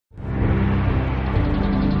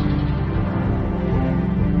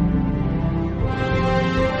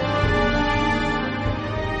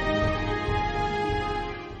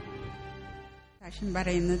സാക്ഷ്യം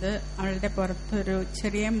പറയുന്നത്. അവളുടെ പുറത്തൊരു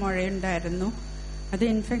ചെറിയ മുഴയുണ്ടായിരുന്നു. അത്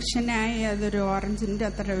ഇൻഫെക്ഷനായി അതൊരു ഓറഞ്ചിന്റെ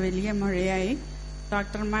അത്ര വലിയ മുഴയായി.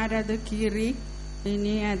 ഡോക്ടർമാരത് കീറി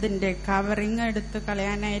ഇനി അതിന്റെ കവറിങ് എടുത്ത്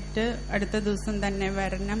കളയാനായിട്ട് അടുത്ത ദിവസം തന്നെ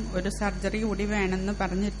വരണം, ഒരു സർജറി കൂടി വേണമെന്ന്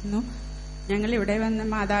പറഞ്ഞിരുന്നു. ഞങ്ങൾ ഇവിടെ വന്ന്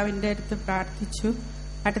മാതാവിന്റെ അടുത്ത് പ്രാർത്ഥിച്ചു,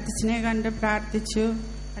 അട്ടത്തച്ഛനെ കണ്ട് പ്രാർത്ഥിച്ചു.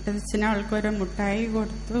 അട്ടത്തച്ഛന് അവൾക്കൊരു മുട്ടായി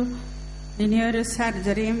കൊടുത്തു. ഇനിയൊരു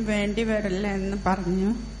സർജറിയും വേണ്ടി വരില്ല എന്ന്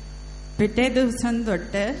പറഞ്ഞു. പിറ്റേ ദിവസം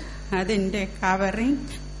തൊട്ട് അതിന്റെ കവറിങ്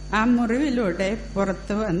ആ മുറിവിലൂടെ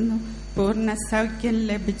പുറത്തു വന്നു. പൂർണ്ണ സൗഖ്യം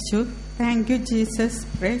ലഭിച്ചു. Thank you Jesus.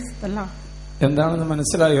 Praise the Lord. എന്താണെന്ന്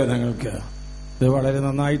മനസ്സിലായോ നിങ്ങൾക്ക്? ഇത് വളരെ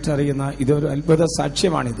നന്നായിട്ട് അറിയുന്ന ഇതൊരു അത്ഭുത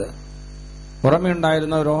സാക്ഷ്യമാണിത്. പുറമേ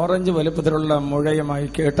ഉണ്ടായിരുന്ന ഒരു ഓറഞ്ച് വലുപ്പത്തിലുള്ള മുഴയുമായി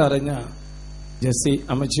കേട്ടറിഞ്ഞ് ജെസ്സി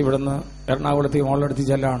അമ്മച്ചി ഇവിടുന്ന് എറണാകുളത്ത് മോളെടുത്ത്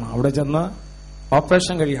ചെല്ലാണ്. അവിടെ ചെന്ന്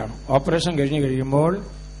ഓപ്പറേഷൻ കഴിയാണ്. ഓപ്പറേഷൻ കഴിഞ്ഞ് കഴിയുമ്പോൾ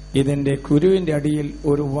ഇതിന്റെ കുരുവിന്റെ അടിയിൽ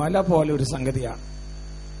ഒരു വല പോലെ ഒരു സംഗതിയാണ്.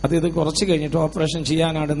 ഇത് കുറച്ച് കഴിഞ്ഞിട്ട് ഓപ്പറേഷൻ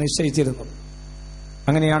ചെയ്യാനാണ് നിശ്ചയിച്ചിരുന്നത്.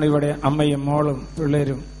 അങ്ങനെയാണ് ഇവിടെ അമ്മയും മോളും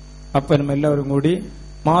പിള്ളേരും അപ്പനും എല്ലാവരും കൂടി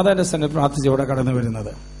മാതാവിന്റെ സന്നിധിയിൽ പ്രാർത്ഥിച്ച് ഇവിടെ കടന്നു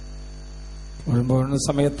വരുന്നത്. പോകുന്ന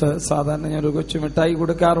സമയത്ത് സാധാരണ ഞാൻ ഒരു കൊച്ചു മിഠായി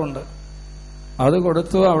കൊടുക്കാറുണ്ട്. അത്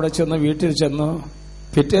കൊടുത്തു. അവിടെ ചെന്ന് വീട്ടിൽ ചെന്നു.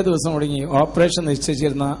 പിറ്റേ ദിവസം തുടങ്ങി ഓപ്പറേഷൻ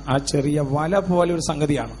നിശ്ചയിച്ചിരുന്ന ആ ചെറിയ വല പോലെ ഒരു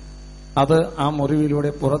സംഗതിയാണ്. അത് ആ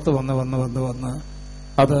മുറിവിലൂടെ പുറത്ത് വന്ന്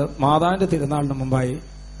അത് മാതാവിന്റെ തിരുനാളിന് മുമ്പായി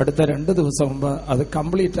അടുത്ത 2 ദിവസം മുമ്പ് അത്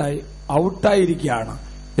കംപ്ലീറ്റായി ഔട്ടായിരിക്കുകയാണ്.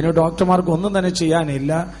 ഇനി ഡോക്ടർമാർക്ക് ഒന്നും തന്നെ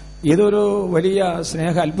ചെയ്യാനില്ല. ഇതൊരു വലിയ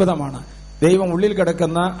സ്നേഹ അത്ഭുതമാണ്. ദൈവം ഉള്ളിൽ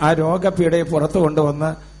കിടക്കുന്ന ആ രോഗപീഠയെ പുറത്തു കൊണ്ടുവന്ന്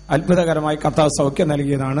അത്ഭുതകരമായി കർത്താവ് സൗഖ്യം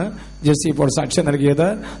നൽകിയതാണ് ജെസ്സി ഇപ്പോൾ സാക്ഷ്യം നൽകിയത്.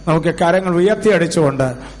 നമുക്ക് കരങ്ങൾ ഉയർത്തിയടിച്ചുകൊണ്ട്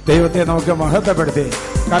ദൈവത്തെ നമുക്ക് മഹത്വപ്പെടുത്തി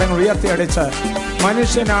കരങ്ങൾ ഉയർത്തിയടിച്ച്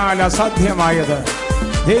മനുഷ്യനാൽ അസാധ്യമായത്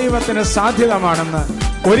ദൈവത്തിന് സാധ്യതമാണെന്ന്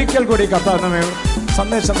ഒരിക്കൽ കൂടി കർത്താവ് നമ്മെ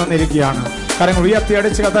സന്ദേശം തന്നിരിക്കുകയാണ്. കരങ്ങൾ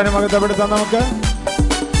ഉയർത്തിയടിച്ച് കർത്താവിനെ മഹത്വപ്പെടുത്താൻ നമുക്ക്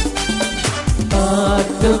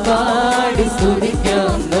പാട്ടുപാടി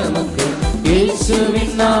സ്തുതിക്കാം നമുക്ക്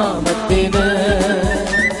യേശുവിൻ നാമത്തിന്.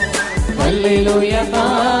 ഹല്ലേലൂയ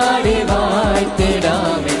പാടി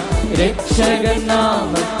വാഴ്ത്തിടാമേ രക്ഷകൻ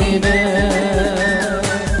നാമത്തിന്.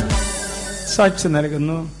 സാക്ഷ്യം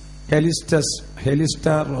നൽകുന്നു ഹെലിസ്റ്റ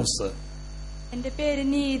റോസ്. എന്റെ പേര്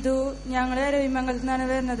നീതു. ഞങ്ങൾ അരവിമംഗലത്ത് നിന്നാണ്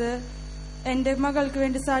വരുന്നത്. എന്റെ മകൾക്ക്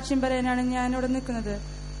വേണ്ടി സാക്ഷ്യം പറയാനാണ് ഞാൻ ഇവിടെ നിൽക്കുന്നത്.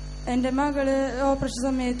 എന്റെ മകള് ഓപ്പറേഷൻ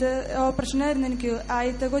സമയത്ത് ഓപ്പറേഷനായിരുന്നു. എനിക്ക്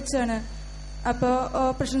ആദ്യത്തെ കൊച്ചാണ്. അപ്പൊ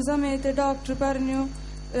ഓപ്പറേഷൻ സമയത്ത് ഡോക്ടർ പറഞ്ഞു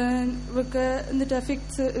ഇവർക്ക് എന്നിട്ട്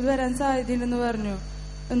ഫിക്സ് വരാൻ സാധ്യതയുണ്ടെന്ന് പറഞ്ഞു.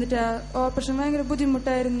 എന്നിട്ട് ഓപ്പറേഷൻ ഭയങ്കര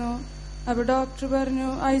ബുദ്ധിമുട്ടായിരുന്നു. അപ്പൊ ഡോക്ടർ പറഞ്ഞു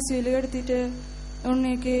ICUയിൽ കിടത്തിയിട്ട്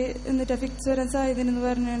ഉണ്ണിക്ക് എന്നിട്ട് ഫിക്സ് വരാൻ സാധ്യതയുണ്ടെന്ന്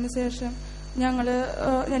പറഞ്ഞതിന് ശേഷം ഞങ്ങള്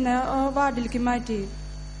എന്നെ വാർഡിലേക്ക് മാറ്റി.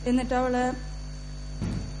 എന്നിട്ട് അവളെ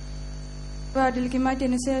വാർഡിലേക്ക്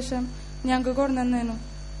മാറ്റിയതിന് ശേഷം ഞങ്ങൾക്ക് കൊണ്ടുവന്നു.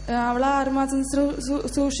 അവളെ 6 മാസം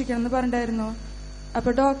സൂക്ഷിക്കണം എന്ന് പറഞ്ഞിട്ടായിരുന്നു. അപ്പൊ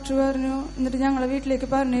ഡോക്ടർ പറഞ്ഞു. എന്നിട്ട് ഞങ്ങളെ വീട്ടിലേക്ക്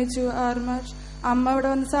പറഞ്ഞയച്ചു. 6 മാസം അമ്മ ഇവിടെ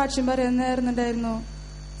വന്ന് സാക്ഷ്യം പറയുന്നായിരുന്നുണ്ടായിരുന്നു.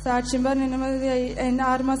 സാക്ഷ്യം പറഞ്ഞതിന് മതിയായി.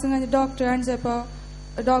 6 മാസം കഴിഞ്ഞ് ഡോക്ടറെ കാണിച്ചപ്പോ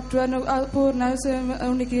ഡോക്ടർ പറഞ്ഞു പൂർണ്ണ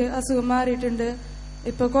ഉണ്ണിക്ക് അസുഖം മാറിയിട്ടുണ്ട്,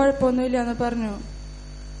 ഇപ്പൊ കുഴപ്പമൊന്നുമില്ല എന്ന് പറഞ്ഞു.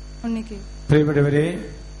 ഉണ്ണിക്ക് പ്രിയപ്പെട്ടവരെ,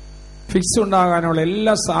 ഫിക്സ് ഉണ്ടാകാനുള്ള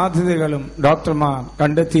എല്ലാ സാധ്യതകളും ഡോക്ടർമാർ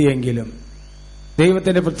കണ്ടെത്തിയെങ്കിലും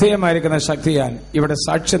ദൈവത്തിന്റെ പ്രത്യേകമായിരിക്കുന്ന ശക്തിയാൽ ഇവിടെ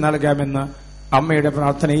സാക്ഷ്യം നൽകാമെന്ന് അമ്മയുടെ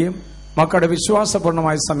പ്രാർത്ഥനയും മക്കളുടെ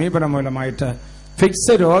വിശ്വാസപൂർണമായ സമീപനം മൂലമായിട്ട്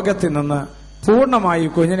ഫിക്സ് രോഗത്തിൽ നിന്ന് പൂർണ്ണമായി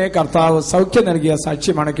കുഞ്ഞിനെ കർത്താവ് സൗഖ്യം നൽകിയ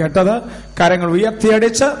സാക്ഷ്യമാണ് കേട്ടത്. കരങ്ങൾ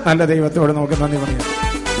ഉയർത്തിയടിച്ച് നല്ല ദൈവത്തോട് നമുക്ക് നന്ദി പറയാം.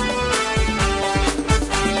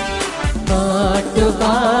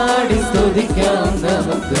 പാട്ടുപാടി സ്തുതിക്കാം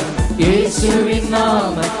നമുക്ക് യേശുവിൻ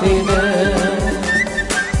നാമത്തിന്.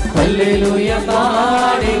 ഹല്ലേലൂയ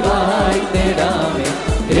പാടി വാഴ്ത്തിടാമേ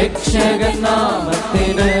രക്ഷകൻ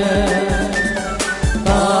നാമത്തിന്.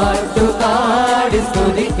 പാട്ടുപാടി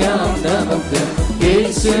സ്തുതിക്കാം നമുക്ക്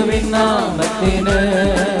യേശുവിൻ നാമത്തിന്.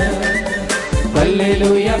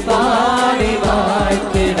 ഹല്ലേലൂയ പാടി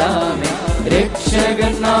വാഴ്ത്തിടാമേ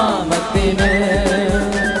രക്ഷകൻ നാമത്തിന്.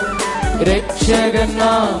 രക്ഷകൻ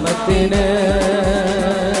നാമത്തിന്.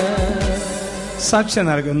 സാക്ഷ്യം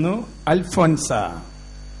നൽകുന്നു അൽഫോൻസ.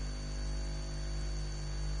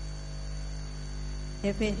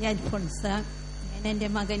 എൻ്റെ പേര് അൽഫോൻസ. ഞാൻ എൻ്റെ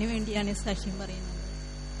മകന് വേണ്ടിയാണ് സാക്ഷ്യം പറയുന്നത്.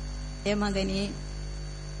 എൻ്റെ മകന്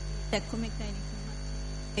ടെക് മെക്കാനിക്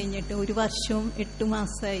കഴിഞ്ഞിട്ട് 1 വർഷവും 8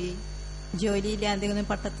 മാസമായി. ജോലിയില്ലാതെ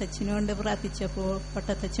പട്ടത്തച്ഛനുകൊണ്ട് പ്രാർത്ഥിച്ചപ്പോൾ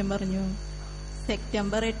പട്ടത്തച്ഛൻ പറഞ്ഞു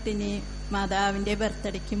സെപ്റ്റംബർ 8 മാതാവിൻ്റെ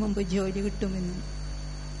ബർത്ത്ഡേക്ക് മുമ്പ് ജോലി കിട്ടുമെന്ന്.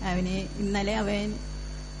 ഇന്നലെ അവൻ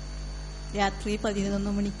രാത്രി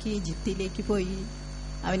 11 മണിക്ക് ഈജിപ്തിലേക്ക് പോയി.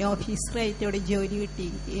 അവന് ഓഫീസറായിട്ട് അവിടെ ജോലി കിട്ടി.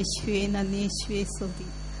 യേശുവേ നന്ദി, യേശുവേ സ്തുതി.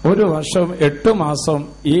 1 വർഷവും 8 മാസവും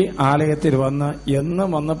ഈ ആലയത്തിൽ വന്ന് എന്നും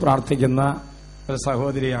വന്ന് പ്രാർത്ഥിക്കുന്ന ഒരു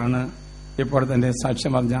സഹോദരിയാണ് ഇപ്പോൾ തന്നെ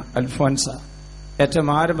സാക്ഷ്യം പറഞ്ഞ അൽഫോൻസ. ഏറ്റവും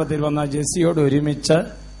ആരംഭത്തിൽ വന്ന ജെസ്സിയോട് ഒരുമിച്ച്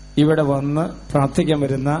ഇവിടെ വന്ന് പ്രാർത്ഥിക്കാൻ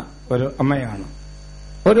വരുന്ന ഒരു അമ്മയാണ്.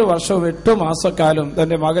 1 വർഷവും 8 മാസക്കാലം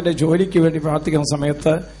തന്റെ മകന്റെ ജോലിക്ക് വേണ്ടി പ്രാർത്ഥിക്കുന്ന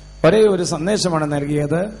സമയത്ത് ഒരേ ഒരു സന്ദേശമാണ്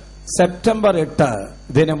നൽകിയത്. സെപ്റ്റംബർ 8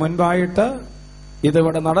 ഇതിന് മുൻപായിട്ട്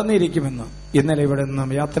ഇതിവിടെ നടന്നിരിക്കുമെന്ന്. ഇന്നലെ ഇവിടെ നിന്നും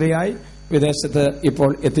യാത്രയായി വിദേശത്ത്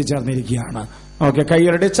ഇപ്പോൾ എത്തിച്ചേർന്നിരിക്കുകയാണ്. നമുക്ക്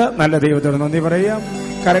കൈയടിച്ച് നല്ല ദൈവത്തോട് നന്ദി പറയാം.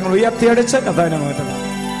 കരങ്ങൾ ഉയർത്തിയടിച്ച് കഥാവിനെ മാറ്റണം.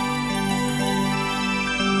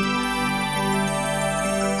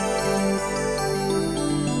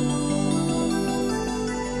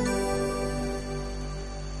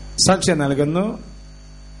 സാക്ഷ്യം നൽകുന്നു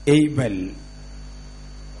എയ്ബൽ.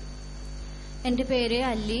 എന്റെ പേര്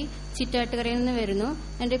അല്ലി, ചിറ്റാട്ടുകരയിൽ നിന്ന് വരുന്നു.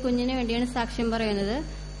 എന്റെ കുഞ്ഞിന് വേണ്ടിയാണ് സാക്ഷ്യം പറയുന്നത്.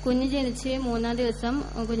 കുഞ്ഞ് ജനിച്ച് 3-ാം ദിവസം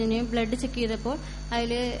കുഞ്ഞിനെ ബ്ലഡ് ചെക്ക് ചെയ്തപ്പോൾ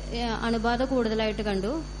അതിൽ അണുബാധ കൂടുതലായിട്ട്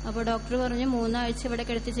കണ്ടു. അപ്പോൾ ഡോക്ടർ പറഞ്ഞു 3 ആഴ്ച ഇവിടെ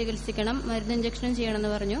കിടത്തി ചികിത്സിക്കണം, മരുന്ന് ഇഞ്ചക്ഷനും ചെയ്യണമെന്ന്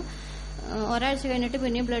പറഞ്ഞു. ഒരാഴ്ച കഴിഞ്ഞിട്ട്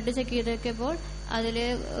പിന്നെ ബ്ലഡ് ചെക്ക് ചെയ്തപ്പോൾ അതിൽ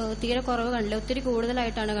തീരെ കുറവ് കണ്ടില്ല, ഒത്തിരി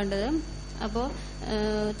കൂടുതലായിട്ടാണ് കണ്ടത്. അപ്പോൾ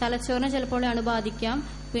തലച്ചോറിനെ ചിലപ്പോൾ ബാധിക്കാം,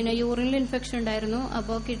 പിന്നെ യൂറിനിൽ ഇൻഫെക്ഷൻ ഉണ്ടായിരുന്നു,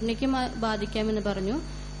 അപ്പോൾ കിഡ്നിക്ക് ബാധിക്കാമെന്ന് പറഞ്ഞു.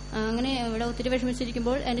 അങ്ങനെ ഇവിടെ ഒത്തിരി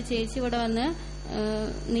വിഷമിച്ചിരിക്കുമ്പോൾ എന്റെ ചേച്ചി ഇവിടെ വന്ന്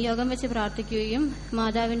നിയോഗം വെച്ച് പ്രാർത്ഥിക്കുകയും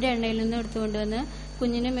മാതാവിന്റെ എണ്ണയിൽ നിന്ന് എടുത്തുകൊണ്ടുവന്ന്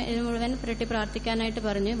കുഞ്ഞിനെ മുഴുവൻ പുരട്ടി പ്രാർത്ഥിക്കാനായിട്ട്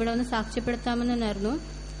പറഞ്ഞു. ഇവിടെ വന്ന് സാക്ഷ്യപ്പെടുത്താമെന്നായിരുന്നു.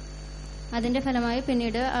 അതിന്റെ ഫലമായി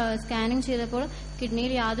പിന്നീട് സ്കാനിങ് ചെയ്തപ്പോൾ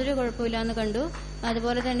കിഡ്നിയിൽ യാതൊരു കുഴപ്പമില്ലാന്ന് കണ്ടു.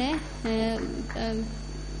 അതുപോലെ തന്നെ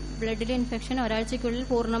ബ്ലഡിലെ ഇൻഫെക്ഷൻ ഒരാഴ്ചയ്ക്കുള്ളിൽ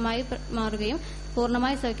പൂർണ്ണമായി മാറുകയും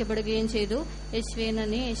പൂർണ്ണമായി സൗഖ്യപ്പെടുകയും ചെയ്തു. യേശുവേ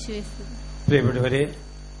നന്ദി, യേശുവേ സ്തുതി. പ്രിയപ്പെട്ടവരെ,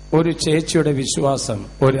 ഒരു ചേച്ചിയുടെ വിശ്വാസം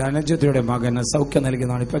ഒരു അനുജത്തിയുടെ മകന് സൗഖ്യം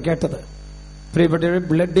നൽകുന്നതാണ് ഇപ്പൊ കേട്ടത്. പ്രിയപ്പെട്ടവരെ,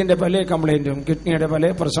 ബ്ലഡിന്റെ പല കംപ്ലൈന്റും കിഡ്നിയുടെ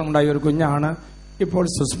പല പ്രശ്നമുണ്ടായ ഒരു കുഞ്ഞാണ് ഇപ്പോൾ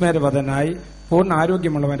സുസ്മേരവതനായി പൂർണ്ണ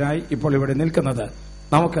ആരോഗ്യമുള്ളവരായി ഇപ്പോൾ ഇവിടെ നിൽക്കുന്നത്.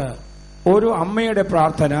 നമുക്ക് ഒരു അമ്മയുടെ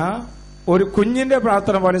പ്രാർത്ഥന ഒരു കുഞ്ഞിന്റെ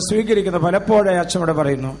പ്രാർത്ഥന പോലെ സ്വീകരിക്കുന്ന പലപ്പോഴേ അച്ഛനോട്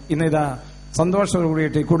പറയുന്നു. ഇന്നിതാ സന്തോഷത്തോടു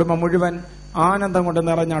കൂടിയിട്ട് ഈ കുടുംബം മുഴുവൻ ആനന്ദം കൊണ്ട്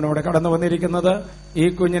നിറഞ്ഞാണ് ഇവിടെ കടന്നു വന്നിരിക്കുന്നത്. ഈ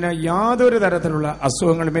കുഞ്ഞിന് യാതൊരു തരത്തിലുള്ള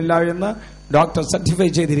അസുഖങ്ങളുമില്ല എന്ന് ഡോക്ടർ സർട്ടിഫൈ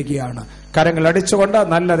ചെയ്തിരിക്കുകയാണ്. കരങ്ങൾ അടിച്ചുകൊണ്ട്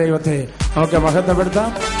നല്ല ദൈവത്തെ നമുക്ക് മഹത്വപ്പെടുത്താം.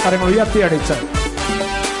 കരങ്ങൾ ഉയർത്തിയടിച്ച്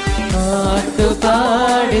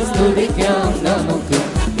പാട്ടുപാടി സ്തുതിക്കാം നമുക്ക്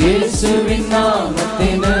യേശുവിൻ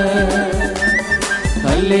നാമത്തിന്.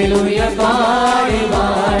 ഹല്ലേലൂയ പാടി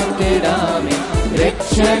വാഴ്ത്തിടാമേ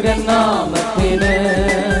രക്ഷകൻ നാമത്തിന്.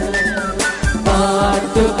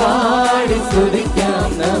 പാട്ടുപാടി സ്തുതിക്കാം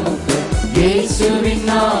നമുക്ക് യേശുവിൻ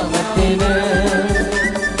നാമത്തിന്.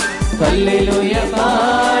 ഹല്ലേലൂയ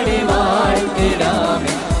പാടി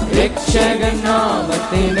വാഴ്ത്തിടാമേ രക്ഷകൻ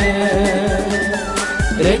നാമത്തിന്,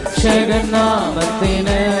 രക്ഷകൻ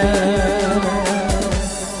നാമത്തിന്.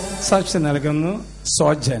 സാക്ഷ്യം നൽകുന്നു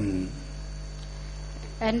സോജൻ.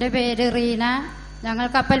 എന്റെ പേര് റീന. ഞങ്ങൾ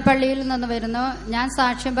കപ്പൽപ്പള്ളിയിൽ നിന്ന് വരുന്നു. ഞാൻ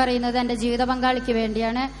സാക്ഷ്യം പറയുന്നത് എന്റെ ജീവിത പങ്കാളിക്ക്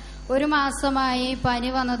വേണ്ടിയാണ്. 1 മാസമായി പനി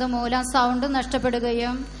വന്നത് മൂലം സൗണ്ട്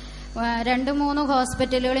നഷ്ടപ്പെടുകയും 2-3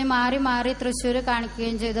 ഹോസ്പിറ്റലുകളിൽ മാറി മാറി തൃശ്ശൂർ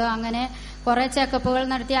കാണിക്കുകയും ചെയ്തു. അങ്ങനെ കുറെ ചെക്കപ്പുകൾ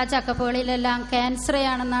നടത്തി. ആ ചെക്കപ്പുകളിലെല്ലാം ക്യാൻസർ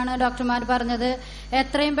ആണെന്നാണ് ഡോക്ടർമാർ പറഞ്ഞത്.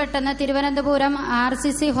 എത്രയും പെട്ടെന്ന് തിരുവനന്തപുരം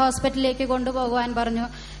RCC ഹോസ്പിറ്റലിലേക്ക് കൊണ്ടുപോകുവാൻ പറഞ്ഞു.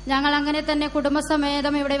 ഞങ്ങൾ അങ്ങനെ തന്നെ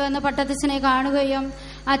കുടുംബസമേതം ഇവിടെ വന്ന് പട്ടത്തച്ഛനെ കാണുകയും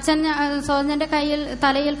അച്ഛൻ സോജന്റെ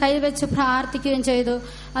തലയിൽ കൈവച്ച് പ്രാർത്ഥിക്കുകയും ചെയ്തു.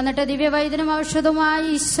 എന്നിട്ട് ദിവ്യവൈദ്യനും ഔഷധവുമായി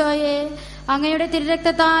ഈശോയെ അങ്ങയുടെ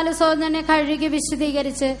തിരുരക്തത്താൽ സോജനെ കഴുകി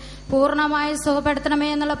വിശദീകരിച്ച് പൂർണ്ണമായി സുഖപ്പെടുത്തണമേ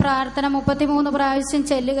എന്നുള്ള പ്രാർത്ഥന 33 പ്രാവശ്യം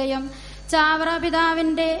ചെല്ലുകയും ചാവറ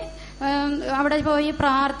പിതാവിന്റെ അവിടെ പോയി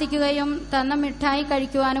പ്രാർത്ഥിക്കുകയും തന്ന മിഠായി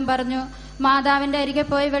കഴിക്കുവാനും പറഞ്ഞു. മാതാവിന്റെ അരികെ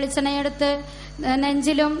പോയി വെളിച്ചെണ്ണയെടുത്ത്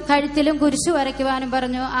നെഞ്ചിലും കഴുത്തിലും കുരിശു വരയ്ക്കുവാനും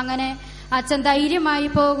പറഞ്ഞു. അങ്ങനെ അച്ഛൻ ധൈര്യമായി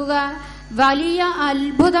പോകുക, വലിയ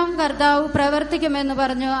അത്ഭുതം കർത്താവ് പ്രവർത്തിക്കുമെന്ന്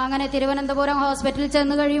പറഞ്ഞു. അങ്ങനെ തിരുവനന്തപുരം ഹോസ്പിറ്റലിൽ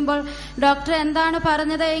ചെന്ന് കഴിയുമ്പോൾ ഡോക്ടർ എന്താണ്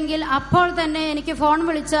പറഞ്ഞത് എങ്കിൽ അപ്പോൾ തന്നെ എനിക്ക് ഫോൺ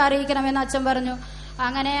വിളിച്ച് അറിയിക്കണമെന്ന് അച്ഛൻ പറഞ്ഞു.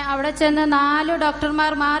 അങ്ങനെ അവിടെ ചെന്ന് 4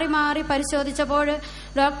 ഡോക്ടർമാർ മാറി മാറി പരിശോധിച്ചപ്പോൾ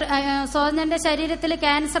ഡോക്ടർ സോജന്റെ ശരീരത്തിൽ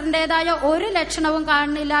ക്യാൻസറിന്റേതായ ഒരു ലക്ഷണവും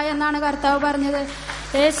കാണുന്നില്ല എന്നാണ് കർത്താവ് പറഞ്ഞത്.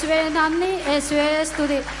 യേശുവേ നന്ദി, യേശുവേ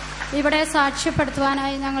സ്തുതി. ഇവിടെ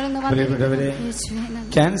സാക്ഷ്യപ്പെടുത്തുവാനായി ഞങ്ങൾ ഇന്ന് വന്നു.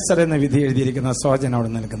 ക്യാൻസർ എന്ന വിധി എഴുതിയിരിക്കുന്ന സോജൻ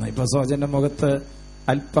അവിടെ നിൽക്കുന്നത്. ഇപ്പൊ സോജന്റെ മുഖത്ത്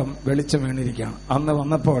അല്പം വെളിച്ചം വീണിരിക്കുകയാണ്. അന്ന്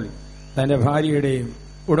വന്നപ്പോൾ തന്റെ ഭാര്യയുടെയും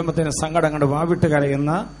കുടുംബത്തിന് സങ്കടം കണ്ട് വാവിട്ട്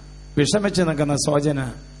കരയുന്ന വിഷമിച്ച് നിൽക്കുന്ന സോജന്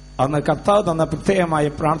അന്ന് കർത്താവ് തന്ന പ്രത്യേകമായ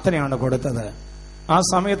പ്രാർത്ഥനയാണ് കൊടുത്തത്. ആ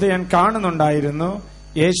സമയത്ത് ഞാൻ കാണുന്നുണ്ടായിരുന്നു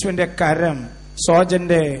യേശുവിന്റെ കരം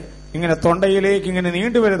സോജന്റെ ഇങ്ങനെ തൊണ്ടയിലേക്ക് ഇങ്ങനെ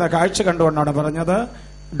നീണ്ടുവരുന്ന കാഴ്ച കണ്ടുകൊണ്ടാണ് പറഞ്ഞത്.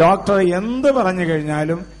 ഡോക്ടർ എന്ത് പറഞ്ഞു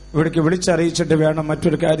കഴിഞ്ഞാലും ഇവിടേക്ക് വിളിച്ചറിയിച്ചിട്ട് വേണം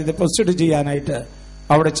മറ്റൊരു കാര്യത്തെ പ്രൊസീഡ് ചെയ്യാനായിട്ട്.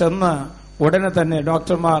 അവിടെ ചെന്ന് ഉടനെ തന്നെ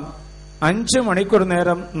ഡോക്ടർമാർ 5 മണിക്കൂർ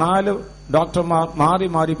നേരം 4 ഡോക്ടർമാർ മാറി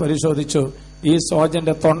മാറി പരിശോധിച്ചു ഈ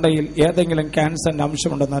സോജന്റെ തൊണ്ടയിൽ ഏതെങ്കിലും ക്യാൻസറിന്റെ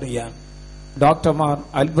അംശമുണ്ടെന്നറിയാൻ. ഡോക്ടർമാർ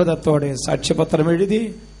അത്ഭുതത്തോടെ സാക്ഷ്യപത്രം എഴുതി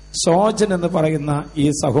സോജൻ എന്ന് പറയുന്ന ഈ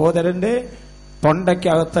സഹോദരന്റെ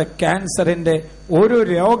തൊണ്ടയ്ക്കകത്ത് ക്യാൻസറിന്റെ ഒരു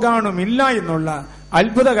രോഗാണുമില്ല എന്നുള്ള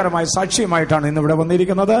അത്ഭുതകരമായ സാക്ഷ്യമായിട്ടാണ് ഇന്ന് ഇവിടെ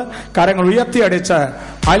വന്നിരിക്കുന്നത്. കരങ്ങൾ ഉയർത്തിയടിച്ച്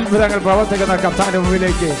അത്ഭുതങ്ങൾ പ്രവർത്തിക്കുന്ന കർത്താവിന്റെ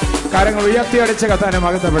മുമ്പിലേക്ക് കരങ്ങൾ ഉയർത്തിയടിച്ച് കർത്താവിനെ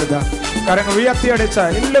മഹത്വപ്പെടുത്തുക. കരങ്ങൾ ഉയർത്തിയടിച്ച്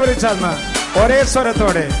എല്ലാവരും ചേർന്ന് ഒരേ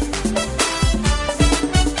സ്വരത്തോടെ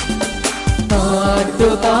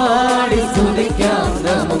പാടി സ്തുതിക്കാം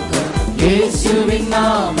നമുക്ക് യേശുവിൻ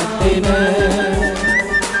നാമത്തിന്.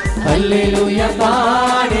 ഹല്ലേലൂയ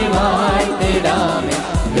പാടി വാഴ്ത്തിടാമേ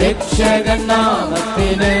രക്ഷകൻ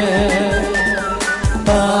നാമത്തിന്.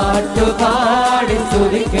 പാടി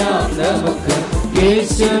സ്തുതിക്കാം നമുക്ക്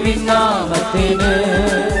യേശുവിൻ നാമത്തിന്.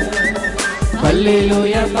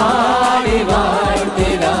 ഹല്ലേലൂയ പാടി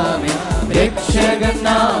വാഴ്ത്തിടാമേ രക്ഷകൻ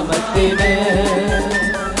നാമത്തിന്.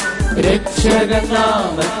 രക്ഷകൻ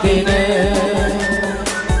നാമത്തിന്.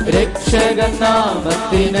 രക്ഷകൻ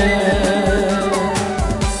നാമത്തിന്.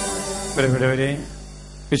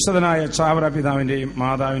 വിശുദ്ധനായ ചാവറ പിതാവിന്റെയും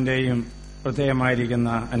മാതാവിന്റെയും പ്രത്യേകമായിരിക്കുന്ന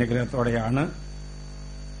അനുഗ്രഹത്തോടെയാണ്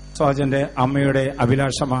സോജന്റെ അമ്മയുടെ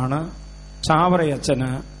അഭിലാഷമാണ്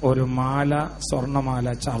ചാവറയച്ചന് ഒരു മാല, സ്വർണമാല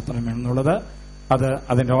ചാർത്തണമെന്നുള്ളത്. അത്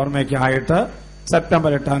അതിന്റെ ഓർമ്മയ്ക്കായിട്ട്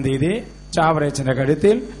സെപ്റ്റംബർ 8-ാം തീയതി ചാവറയച്ചന്റെ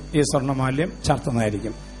കഴുത്തിൽ ഈ സ്വർണമാല്യം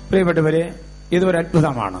ചാർത്തുന്നതായിരിക്കും. പ്രിയപ്പെട്ടവരെ, ഇതൊരു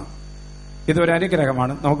അത്ഭുതമാണ്, ഇതൊരു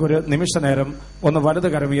അനുഗ്രഹമാണ്. നമുക്കൊരു നിമിഷ നേരം ഒന്ന് വലത്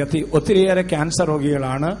കരമുയർത്തി, ഒത്തിരിയേറെ ക്യാൻസർ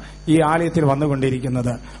രോഗികളാണ് ഈ ആലയത്തിൽ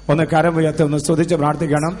വന്നുകൊണ്ടിരിക്കുന്നത്. ഒന്ന് കരമുയർത്തി ഒന്ന് സ്തുതിച്ച്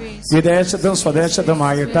പ്രാർത്ഥിക്കണം. വിദേശത്തും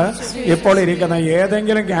സ്വദേശത്തുമായിട്ട് ഇപ്പോൾ ഇരിക്കുന്ന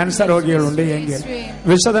ഏതെങ്കിലും ക്യാൻസർ രോഗികളുണ്ട് എങ്കിൽ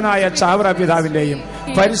വിശുദ്ധനായ ചാവറ പിതാവിന്റെയും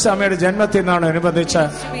പരിശുദ്ധമ്മയുടെ ജന്മത്തിനോടനുബന്ധിച്ച്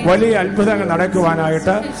വലിയ അത്ഭുതങ്ങൾ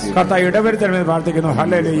നടക്കുവാനായിട്ട് കർത്താവ് ഇടവരുത്തണമെന്ന് പ്രാർത്ഥിക്കുന്നു.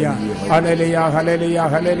 Hallelujah, hallelujah, hallelujah,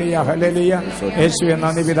 hallelujah, hallelujah. യേശുവേ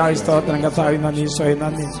നന്ദി, പിതാവേ സ്തോത്രം, കർത്താവേ നന്ദി, ഈശോയെ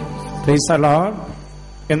നന്ദി. Praise the Lord.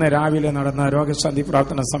 ഇന്ന് രാവിലെ നടന്ന രോഗശാന്തി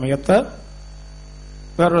പ്രാർത്ഥന സമയത്ത്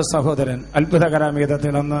വേറൊരു സഹോദരൻ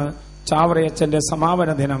അത്ഭുതകരവിധത്തിൽ അന്ന് ചാവറയച്ചന്റെ സമാപന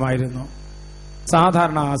ദിനമായിരുന്നു.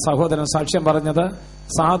 സാധാരണ ആ സഹോദരൻ സാക്ഷ്യം പറഞ്ഞത്,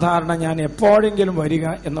 സാധാരണ ഞാൻ എപ്പോഴെങ്കിലും വരിക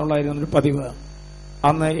എന്നുള്ളതായിരുന്നു ഒരു പതിവ്.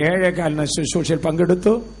 അന്ന് 7:15 ശുശ്രൂഷയിൽ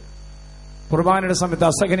പങ്കെടുത്തു. കുർബാനയുടെ സമയത്ത്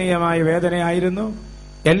അസഹനീയമായ വേദനയായിരുന്നു.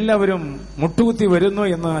 എല്ലാവരും മുട്ടുകുത്തി വരുന്നു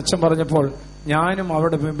എന്ന് അച്ഛൻ പറഞ്ഞപ്പോൾ ഞാനും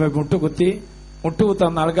അവിടെ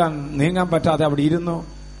മുട്ടുകുത്താൻ നൽകാൻ നീങ്ങാൻ പറ്റാതെ അവിടെ ഇരുന്നു.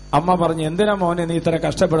 അമ്മ പറഞ്ഞു, എന്തിനാ മോനെ നീ ഇത്ര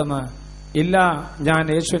കഷ്ടപ്പെടുന്നത്? ഇല്ല, ഞാൻ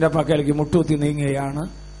യേശുവിന്റെ പക്കലേക്ക് മുട്ടുകുത്തി നീങ്ങുകയാണ്.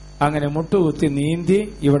 അങ്ങനെ മുട്ടുകുത്തി നീന്തി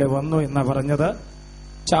ഇവിടെ വന്നു എന്നാ പറഞ്ഞത്.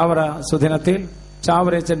 ചാവറ സുദിനത്തിൽ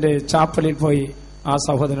ചാവറയച്ചന്റെ ചാപ്പലിൽ പോയി ആ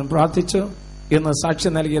സഹോദരൻ പ്രാർത്ഥിച്ചു. ഇന്ന്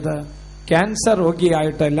സാക്ഷ്യം നൽകിയത് ക്യാൻസർ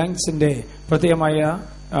രോഗിയായിട്ട്, ലങ്സിന്റെ പ്രത്യേകമായ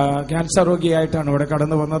ക്യാൻസർ രോഗിയായിട്ടാണ് ഇവിടെ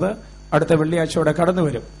കടന്നു വന്നത്. അടുത്ത വെള്ളിയാഴ്ച ഇവിടെ കടന്നു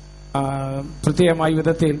വരും. പ്രത്യേകമായ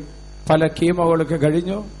വിധത്തിൽ പല കീമോകളൊക്കെ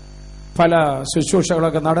കഴിഞ്ഞു, പല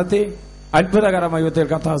ശുശ്രൂഷകളൊക്കെ നടത്തി അത്ഭുതകരമായ വിധത്തിൽ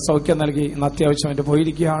കർത്താവ് സൗഖ്യം നൽകി ഇന്ന് അത്യാവശ്യമായിട്ട്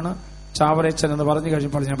പോയിരിക്കുകയാണ്. ചാവറയച്ചൻ എന്ന് പറഞ്ഞു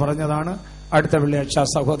കഴിഞ്ഞപ്പോൾ ഞാൻ പറഞ്ഞതാണ്. അടുത്ത വെള്ളിയാഴ്ച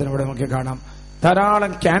സഹോദരൻ ഇവിടെ നമുക്ക് കാണാം.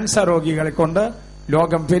 ധാരാളം ക്യാൻസർ രോഗികളെ കൊണ്ട്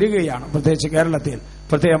ലോകം പെരുകയാണ്. പ്രത്യേകിച്ച് കേരളത്തിൽ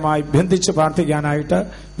പ്രത്യേകമായി ബന്ധിച്ച് പ്രാർത്ഥിക്കാനായിട്ട്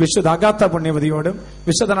വിശുദ്ധ അഗാത്ത പുണ്യവതിയോടും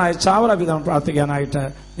വിശുദ്ധനായ ചാവറ പിതാവും പ്രാർത്ഥിക്കാനായിട്ട്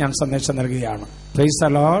ഞാൻ സന്ദേശം നൽകുകയാണ്. Praise the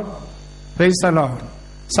Lord, praise the Lord.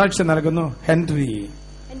 സാക്ഷി നൽകുന്നു ഹെൻറി.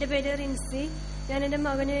 എന്റെ പേര് റിൻസി. ഞാൻ എന്റെ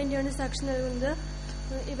മകന് വേണ്ടിയാണ് സാക്ഷി നൽകുന്നത്.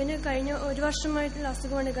 ഇവന് കഴിഞ്ഞ 1 വർഷമായിട്ടുള്ള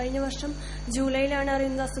അസുഖമാണ്. കഴിഞ്ഞ വർഷം ജൂലൈയിലാണ്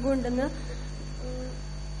അറിയുന്നത് അസുഖം ഉണ്ടെന്ന്.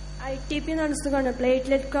 ITP എന്ന അസുഖമാണ്.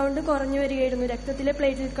 പ്ലേറ്റ്ലെറ്റ് കൗണ്ട് കുറഞ്ഞു വരികയായിരുന്നു. രക്തത്തിലെ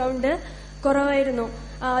പ്ലേറ്റ്ലെറ്റ് കൗണ്ട് കുറവായിരുന്നു.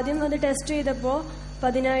 ആദ്യം അത് ടെസ്റ്റ് ചെയ്തപ്പോൾ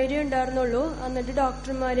 10,000 ഉണ്ടായിരുന്നുള്ളൂ. എന്നിട്ട്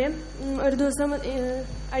ഡോക്ടർമാര് ഒരു ദിവസം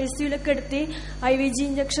ICUലൊക്കെ എടുത്തി IVG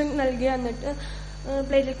ഇഞ്ചക്ഷൻ നൽകി. എന്നിട്ട്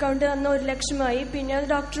പ്ലേറ്റ്ലെറ്റ് കൗണ്ട് അന്ന് 1,00,000 പിന്നെ അത്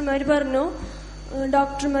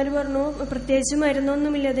ഡോക്ടർമാർ പറഞ്ഞു പ്രത്യേകിച്ച്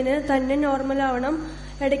മരുന്നൊന്നുമില്ല, ഇതിന് തന്നെ നോർമൽ ആവണം,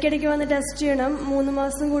 ഇടയ്ക്കിടയ്ക്ക് വന്ന് ടെസ്റ്റ് ചെയ്യണം. 3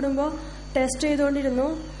 മാസം കൂടുമ്പോൾ ടെസ്റ്റ് ചെയ്തുകൊണ്ടിരുന്നു.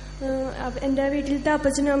 എന്റെ വീട്ടിലത്തെ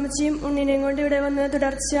അപ്പച്ചനും അമ്മച്ചിയും ഉണ്ണിനെയും കൊണ്ട് ഇവിടെ വന്ന്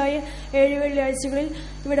തുടർച്ചയായി 7 വെള്ളിയാഴ്ചകളിൽ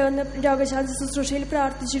ഇവിടെ വന്ന് രോഗശാന്തി ശുശ്രൂഷയിൽ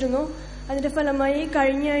പ്രാർത്ഥിച്ചിരുന്നു. അതിന്റെ ഫലമായി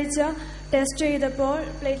കഴിഞ്ഞ ആഴ്ച ടെസ്റ്റ് ചെയ്തപ്പോൾ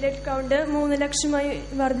പ്ലേറ്റ്ലെറ്റ് കൗണ്ട് 3,00,000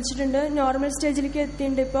 വർദ്ധിച്ചിട്ടുണ്ട്. നോർമൽ സ്റ്റേജിലേക്ക്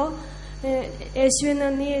എത്തിയിട്ടുണ്ട്. ഇപ്പോൾ യേശുവെ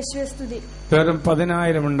നന്ദി, യേശുവെ സ്തുതി. വെറും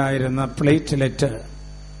 10,000 ഉണ്ടായിരുന്ന പ്ലേറ്റ്ലെറ്റ്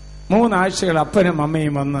 3 ആഴ്ചകൾ അപ്പനും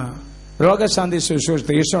അമ്മയും വന്ന് രോഗശാന്തി ശുശ്രൂഷ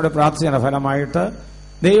ഈശോയോട് പ്രാർത്ഥിച്ചതിന്റെ ഫലമായിട്ട്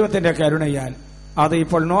ദൈവത്തിന്റെ കരുണയാൽ അത്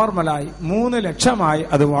ഇപ്പോൾ നോർമലായി 3,00,000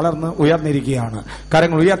 അത് വളർന്ന് ഉയർന്നിരിക്കുകയാണ്.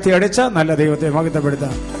 കരങ്ങൾ ഉയർത്തിയടിച്ച് നല്ല ദൈവത്തെ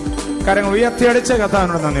മഹത്വപ്പെടുത്താം. കരങ്ങൾ ഉയർത്തിയടിച്ച്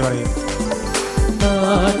കർത്താവിനോട് നന്ദി പറയും.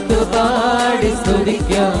 പാടി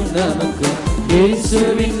സ്തുതിക്കാം നമുക്ക്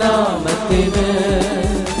യേശുവിൻ നാമത്തിന്.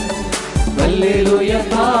 ഹല്ലേലൂയ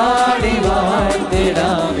പാടി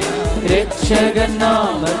രക്ഷകൻ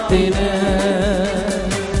നാമത്തിന്.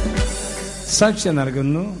 സാക്ഷ്യം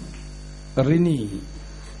നൽകുന്നു റിനി.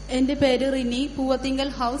 എന്റെ പേര് റിനി, പൂവത്തിങ്കൽ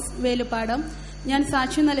ഹൗസ്, വേലുപ്പാടം. ഞാൻ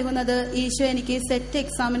സാക്ഷ്യം നൽകുന്നത് ഈശോ എനിക്ക് സെറ്റ്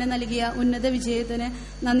എക്സാമിന് നൽകിയ ഉന്നത വിജയത്തിന്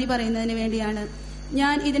നന്ദി പറയുന്നതിന് വേണ്ടിയാണ്.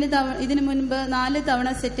 ഞാൻ ഇതിനു മുൻപ് 4 തവണ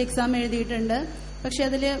സെറ്റ് എക്സാം എഴുതിയിട്ടുണ്ട്. പക്ഷെ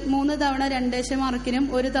അതിൽ 3 തവണ 2 മാർക്കിനും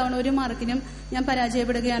 1 തവണ 1 മാർക്കിനും ഞാൻ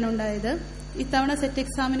പരാജയപ്പെടുകയാണ് ഉണ്ടായത്. ഇത്തവണ സെറ്റ്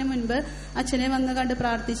എക്സാമിന് മുൻപ് അച്ഛനെ വന്ന് കണ്ട്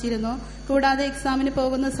പ്രാർത്ഥിച്ചിരുന്നു. കൂടാതെ എക്സാമിന്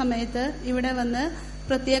പോകുന്ന സമയത്ത് ഇവിടെ വന്ന്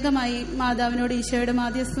പ്രത്യേകമായി മാതാവിനോട് ഈശോയുടെ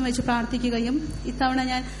മാധ്യസ്ഥം വെച്ച് പ്രാർത്ഥിക്കുകയും ഇത്തവണ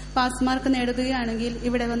ഞാൻ പാസ് മാർക്ക് നേടുകയാണെങ്കിൽ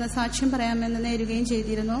ഇവിടെ വന്ന് സാക്ഷ്യം പറയാമെന്ന് നേരുകയും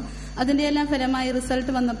ചെയ്തിരുന്നു. അതിന്റെ എല്ലാം ഫലമായി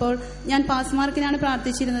റിസൾട്ട് വന്നപ്പോൾ ഞാൻ പാസ് മാർക്കിനാണ്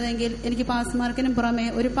പ്രാർത്ഥിച്ചിരുന്നതെങ്കിൽ എനിക്ക് പാസ് മാർക്കിനും പുറമെ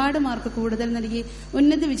ഒരുപാട് മാർക്ക് കൂടുതൽ നൽകി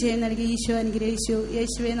ഉന്നത വിജയം നൽകി ഈശോ അനുഗ്രഹിച്ചു.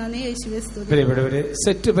 യേശുവേ നന്ദി, യേശുവേ സ്തുതി.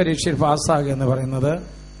 സെറ്റ് പരീക്ഷയിൽ പാസ്സാകുക എന്ന് പറയുന്നത്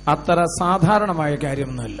അത്ര സാധാരണമായ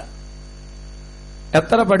കാര്യമൊന്നുമല്ല.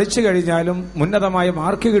 എത്ര പഠിച്ചു കഴിഞ്ഞാലും ഉന്നതമായ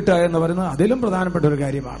മാർക്ക് കിട്ടുക എന്ന് പറയുന്നത് അതിലും പ്രധാനപ്പെട്ട ഒരു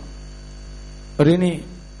കാര്യമാണ്. റിനി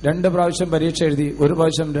 2 പ്രാവശ്യം പരീക്ഷ എഴുതി, 1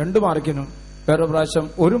 പ്രാവശ്യം 2 മാർക്കിനും വേറെ പ്രാവശ്യം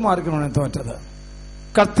 1 മാർക്കിനുമാണ് തോറ്റത്.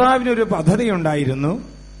 കർത്താവിനൊരു പദ്ധതി ഉണ്ടായിരുന്നു.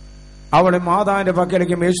 അവളെ മാതാവിന്റെ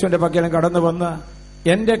പക്കലേക്കും യേശുവിന്റെ പക്കലും കടന്നു വന്ന്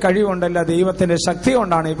എന്റെ കഴിവുണ്ടല്ല ദൈവത്തിന്റെ ശക്തി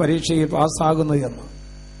കൊണ്ടാണ് ഈ പരീക്ഷയിൽ പാസ്സാകുന്നത് എന്ന്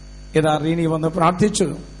ഇതാ റിനി വന്ന് പ്രാർത്ഥിച്ചു.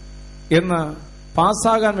 എന്ന്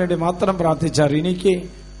പാസ്സാകാൻ വേണ്ടി മാത്രം പ്രാർത്ഥിച്ച റിനിക്ക്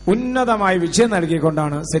ഉന്നതമായ വിജയം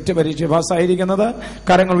നൽകിക്കൊണ്ടാണ് സെറ്റ് പരീക്ഷ പാസ്സായിരിക്കുന്നത്.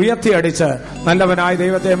 കരങ്ങൾ ഉയർത്തിയടിച്ച് നല്ലവനായ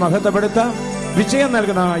ദൈവത്തെ മഹത്വപ്പെടുത്താം. വിജയം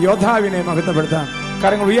നൽകുന്ന യോദ്ധാവിനെ മഹത്വപ്പെടുത്താം.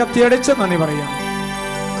 കരങ്ങൾ ഉയർത്തിയടിച്ച് നന്ദി പറയാം.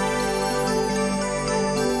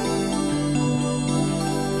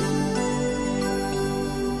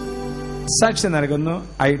 സാക്ഷി നൽകുന്നു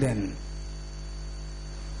ഐഡൻ.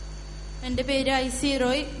 എന്റെ പേര് ഐസി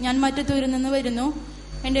റോയ്. ഞാൻ മറ്റത്തൂരിൽ നിന്ന് വരുന്നു.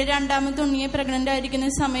 എന്റെ 2ാമത്തെ ഉണ്ണിയെ പ്രഗ്നന്റ് ആയിരിക്കുന്ന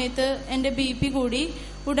സമയത്ത് എന്റെ BP കൂടി.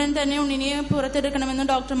 ഉടൻ തന്നെ ഉണ്ണിനെ പുറത്തെടുക്കണമെന്ന്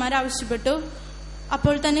ഡോക്ടർമാർ ആവശ്യപ്പെട്ടു.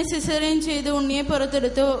 അപ്പോൾ തന്നെ സിസേറിയൻ ചെയ്ത് ഉണ്ണിയെ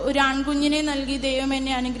പുറത്തെടുത്തു. ഒരു ആൺകുഞ്ഞിനെ നൽകി ദൈവം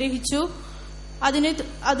എന്നെ അനുഗ്രഹിച്ചു.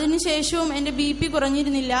 അതിനുശേഷവും എന്റെ BP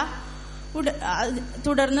കുറഞ്ഞിരുന്നില്ല.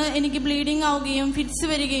 തുടർന്ന് എനിക്ക് ബ്ലീഡിംഗ് ആവുകയും ഫിറ്റ്സ്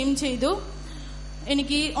വരികയും ചെയ്തു.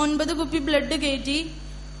 എനിക്ക് 9 കുപ്പി ബ്ലഡ് കയറ്റി.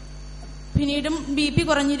 പിന്നീടും BP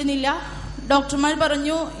കുറഞ്ഞിരുന്നില്ല. ഡോക്ടർമാർ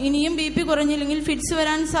പറഞ്ഞു ഇനിയും BP കുറഞ്ഞില്ലെങ്കിൽ ഫിറ്റ്സ്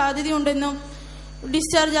വരാൻ സാധ്യതയുണ്ടെന്നും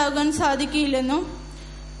ഡിസ്ചാർജ് ആകാൻ സാധിക്കില്ലെന്നും.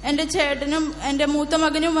 എന്റെ ചേട്ടനും എന്റെ മൂത്ത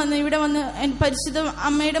മകനും ഇവിടെ വന്ന് പരിശുദ്ധ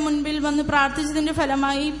അമ്മയുടെ മുൻപിൽ വന്ന് പ്രാർത്ഥിച്ചതിന്റെ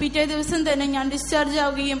ഫലമായി പിറ്റേ ദിവസം തന്നെ ഞാൻ ഡിസ്ചാർജ്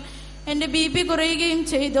ആവുകയും എന്റെ BP കുറയുകയും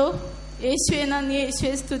ചെയ്തു. യേശുവേ നന്ദി,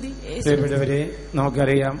 യേശുവേ സ്തുതി.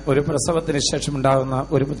 നമുക്കറിയാം, ഒരു പ്രസവത്തിന് ശേഷം ഉണ്ടാകുന്ന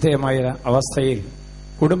ഒരു പ്രത്യേകമായ അവസ്ഥയിൽ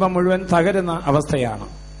കുടുംബം മുഴുവൻ തകരുന്ന അവസ്ഥയാണ്.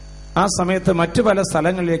 ആ സമയത്ത് മറ്റു പല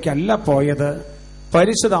സ്ഥലങ്ങളിലേക്കല്ല പോയത്,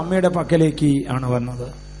 പരിശുദ്ധ അമ്മയുടെ പക്കലേക്ക് ആണ് വന്നത്.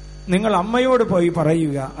 നിങ്ങൾ അമ്മയോട് പോയി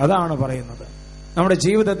പറയുക, അതാണ് പറയുന്നത്. നമ്മുടെ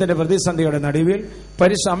ജീവിതത്തിന്റെ പ്രതിസന്ധിയുടെ നടുവിൽ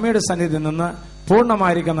പരിശുദ്ധ അമ്മയുടെ സന്നിധിയിൽ നിന്ന്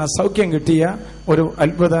പൂർണ്ണമായിരിക്കുന്ന സൗഖ്യം കിട്ടിയ ഒരു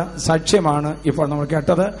അത്ഭുത സാക്ഷ്യമാണ് ഇപ്പോൾ നമ്മൾ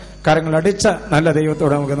കേട്ടത്. കരങ്ങൾ അടിച്ച നല്ല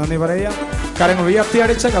ദൈവത്തോട് നമുക്ക് നന്ദി പറയാം. കരങ്ങൾ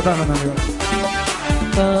ഉയർത്തിയടിച്ച കഥാണ് നന്ദി പറയാം.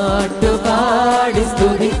 പാട്ടുപാടി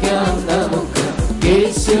സ്തുതിക്കാം നമുക്ക്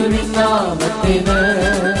യേശുവിൻ നാമത്തിന്.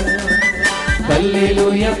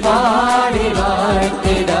 ഹല്ലേലൂയ പാടി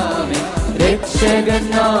വാഴ്ത്തിടാമേ രക്ഷകൻ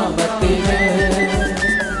നാമത്തിന്.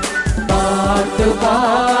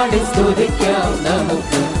 പാട്ടുപാടി സ്തുതിക്കാം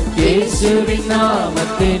നമുക്ക് യേശുവിൻ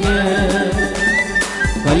നാമത്തിന്.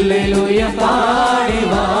 ഹല്ലേലൂയ പാടി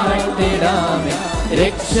വാഴ്ത്തിടാമേ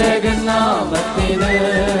രക്ഷകൻ നാമത്തിന്.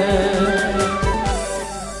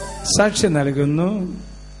 സാക്ഷ്യം നൽകുന്നു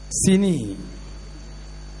സിനി.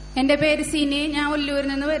 എന്റെ പേര് സിനി. ഞാൻ ഉല്ലൂരിൽ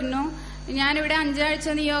നിന്ന് വരുന്നു. ഞാനിവിടെ 5 ആഴ്ച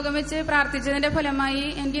നിയോഗം വെച്ച് പ്രാർത്ഥിച്ചതിന്റെ ഫലമായി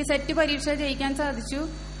എനിക്ക് സെറ്റ് പരീക്ഷ ജയിക്കാൻ സാധിച്ചു.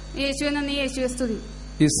 യേശുവെ നന്ദി, യേശുവെ സ്തുതി.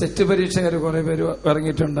 ഈ സെറ്റ് പരീക്ഷകർ കുറെ പേര്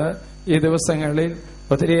ഇറങ്ങിയിട്ടുണ്ട്. ഈ ദിവസങ്ങളിൽ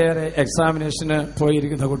ഒത്തിരിയേറെ എക്സാമിനേഷന്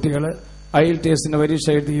പോയിരിക്കുന്ന കുട്ടികൾ, IELTS പരീക്ഷ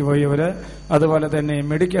എഴുതി പോയവര്, അതുപോലെ തന്നെ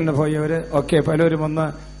മെഡിക്കലിന് പോയവര് ഒക്കെ പലരും ഒന്ന്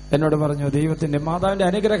എന്നോട് പറഞ്ഞു, ദൈവത്തിന്റെ മാതാവിന്റെ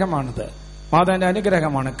അനുഗ്രഹമാണിത്, മാതാവിന്റെ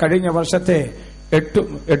അനുഗ്രഹമാണ്. കഴിഞ്ഞ വർഷത്തെ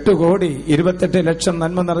 8,28,00,000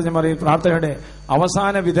 നന്മ നിറഞ്ഞ മറിയ പ്രാർത്ഥനയുടെ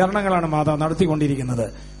അവസാന വിതരണങ്ങളാണ് മാതാവ് നടത്തിക്കൊണ്ടിരിക്കുന്നത്.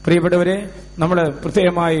 പ്രിയപ്പെട്ടവരെ, നമ്മൾ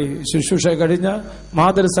പ്രത്യേകമായി ശുശ്രൂഷ കഴിഞ്ഞ്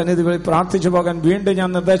മാതൃസന്നിധികളിൽ പ്രാർത്ഥിച്ചു പോകാൻ വീണ്ടും ഞാൻ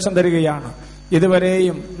നിർദ്ദേശം തരികയാണ്.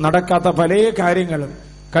 ഇതുവരെയും നടക്കാത്ത പല കാര്യങ്ങളും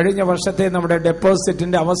കഴിഞ്ഞ വർഷത്തെ നമ്മുടെ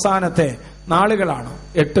ഡെപ്പോസിറ്റിന്റെ അവസാനത്തെ നാളുകളാണ്.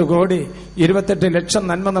 8,28,00,000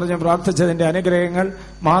 നന്മ നിറഞ്ഞ് പ്രാർത്ഥിച്ചതിന്റെ അനുഗ്രഹങ്ങൾ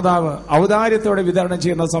മാതാവ് ഔദാര്യത്തോടെ വിതരണം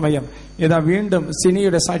ചെയ്യുന്ന സമയം ഇതാ വീണ്ടും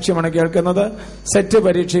സിനിയുടെ സാക്ഷ്യമാണ് കേൾക്കുന്നത്. സെറ്റ്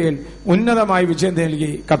പരീക്ഷയിൽ ഉന്നതമായി വിജയം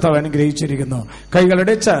നൽകി കർത്താവ് അനുഗ്രഹിച്ചിരിക്കുന്നു.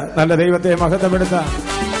 കൈകളടിച്ച് നല്ല ദൈവത്തെ മഹത്വപ്പെടുത്താൻ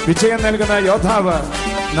വിജയം നൽകുന്ന യോദ്ധാവ്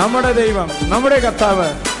നമ്മുടെ ദൈവം, നമ്മുടെ കർത്താവ്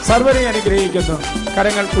സർവ്വരെ അനുഗ്രഹിക്കുന്നു.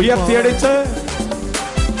 കരങ്ങൾ ഉയർത്തിയടിച്ച്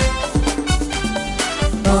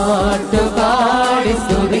പാട്ടുപാടി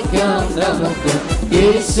സ്തുതിക്കാം നമുക്ക്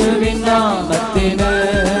യേശുവിൻ നാമത്തിന്.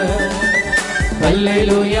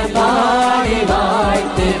 ഹല്ലേലൂയ പാടി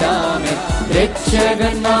വാഴ്ത്തിടാമേ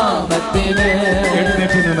രക്ഷകൻ നാമത്തിന്.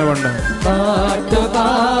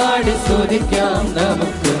 പാട്ടുപാടി സ്തുതിക്കാം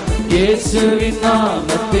നമുക്ക് യേശുവിൻ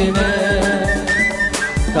നാമത്തിന്.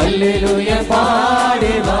 ഹല്ലേലൂയ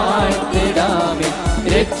പാടി വാഴ്ത്തിടാമേ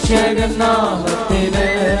രക്ഷകൻ നാമത്തിന്.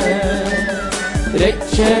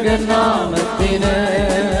 രക്ഷകൻ നാമത്തിന്.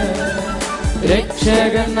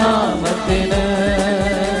 രക്ഷകൻ നാമത്തിന്.